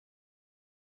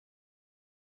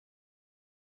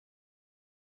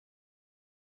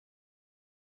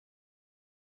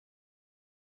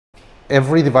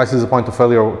every device is a point of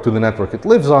failure to the network it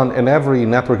lives on, and every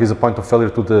network is a point of failure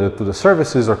to the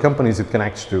services or companies it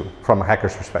connects to from a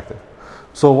hacker's perspective.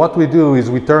 So what we do is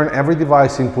we turn every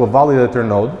device into a validator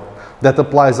node that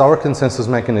applies our consensus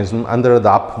mechanism under a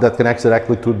DAP that connects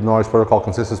directly to the Naoris protocol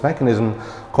consensus mechanism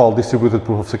called distributed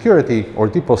proof of security, or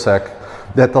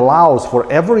DPoSec, that allows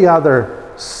for every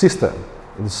other system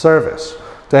in service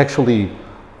to actually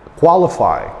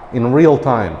qualify in real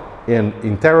time and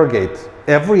interrogate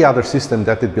every other system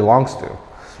that it belongs to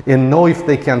and know if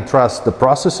they can trust the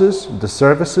processes, the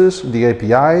services, the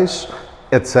APIs,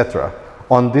 etc.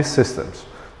 on these systems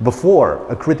before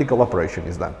a critical operation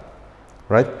is done,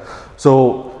 right?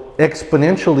 So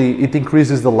exponentially it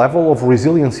increases the level of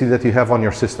resiliency that you have on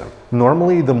your system.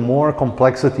 Normally, the more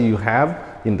complexity you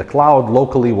have in the cloud,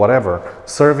 locally, whatever,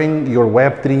 serving your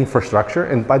Web3 infrastructure,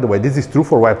 and by the way, this is true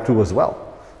for Web2 as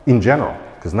well, in general,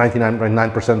 because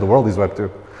 99.9% of the world is Web2.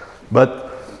 But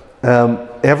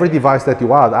every device that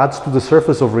you add adds to the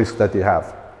surface of risk that you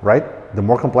have, right? The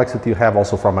more complexity you have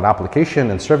also from an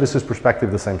application and services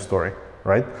perspective, the same story,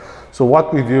 right? So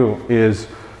what we do is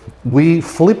we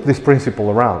flip this principle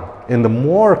around, and the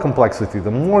more complexity, the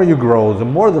more you grow, the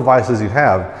more devices you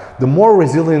have, the more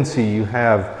resiliency you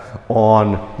have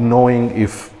on knowing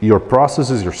if your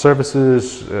processes, your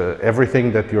services,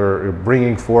 everything that you're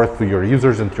bringing forth to your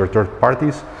users and to your third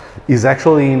parties is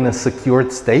actually in a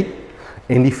secured state.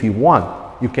 And if you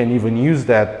want, you can even use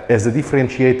that as a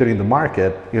differentiator in the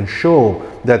market and show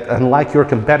that, unlike your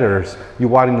competitors,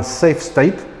 you are in a safe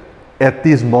state at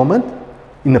this moment,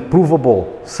 in a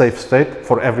provable safe state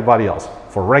for everybody else.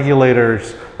 For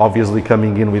regulators, obviously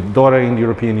coming in with DORA in the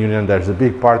European Union, there's a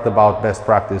big part about best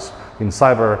practice in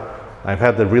cyber. I've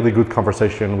had a really good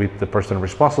conversation with the person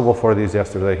responsible for this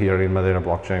yesterday here in Madeira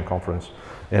Blockchain Conference,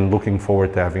 and looking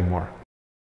forward to having more.